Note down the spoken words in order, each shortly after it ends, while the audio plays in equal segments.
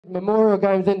memorial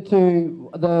games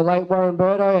into the late Warren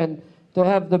Berto, and to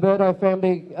have the Berto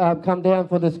family come down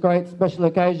for this great special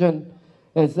occasion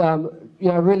is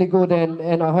really good,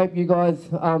 and I hope you guys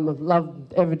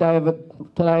loved every day of it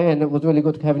today, and it was really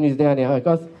good having you down here,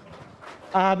 guys.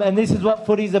 And this is what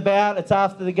footy's about. It's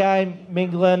after the game,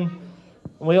 mingling.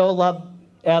 We all love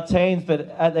our teams, but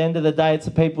at the end of the day, it's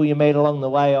the people you meet along the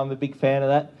way. I'm a big fan of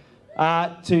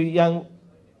that. To young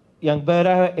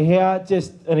Berto here,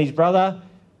 and his brother,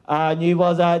 New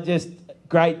Wazza, just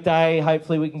great day.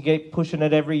 Hopefully we can keep pushing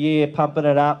it every year, pumping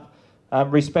it up.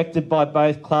 Respected by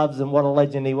both clubs, and what a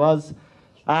legend he was.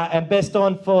 And best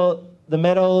on for the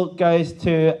medal goes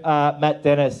to Matt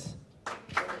Dennis.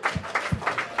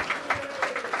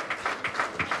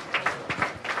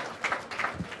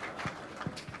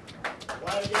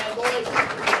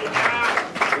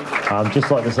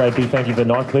 Just like to say a big thank you for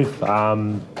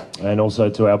Nightcliff, and also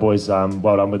to our boys.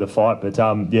 Well done with the fight, but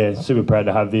yeah, super proud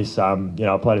to have this. I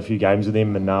played a few games with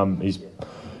him, and he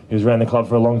was around the club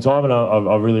for a long time, and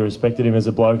I really respected him as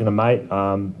a bloke and a mate.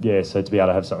 Yeah, so to be able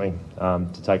to have something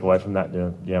to take away from that,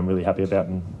 yeah, I'm really happy about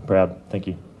and proud. Thank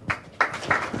you.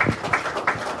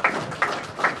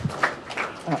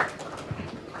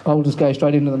 I'll just go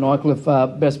straight into the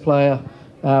Nightcliff best player.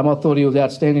 I thought he was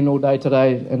outstanding all day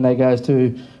today, and that goes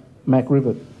to Mack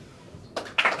Rivett.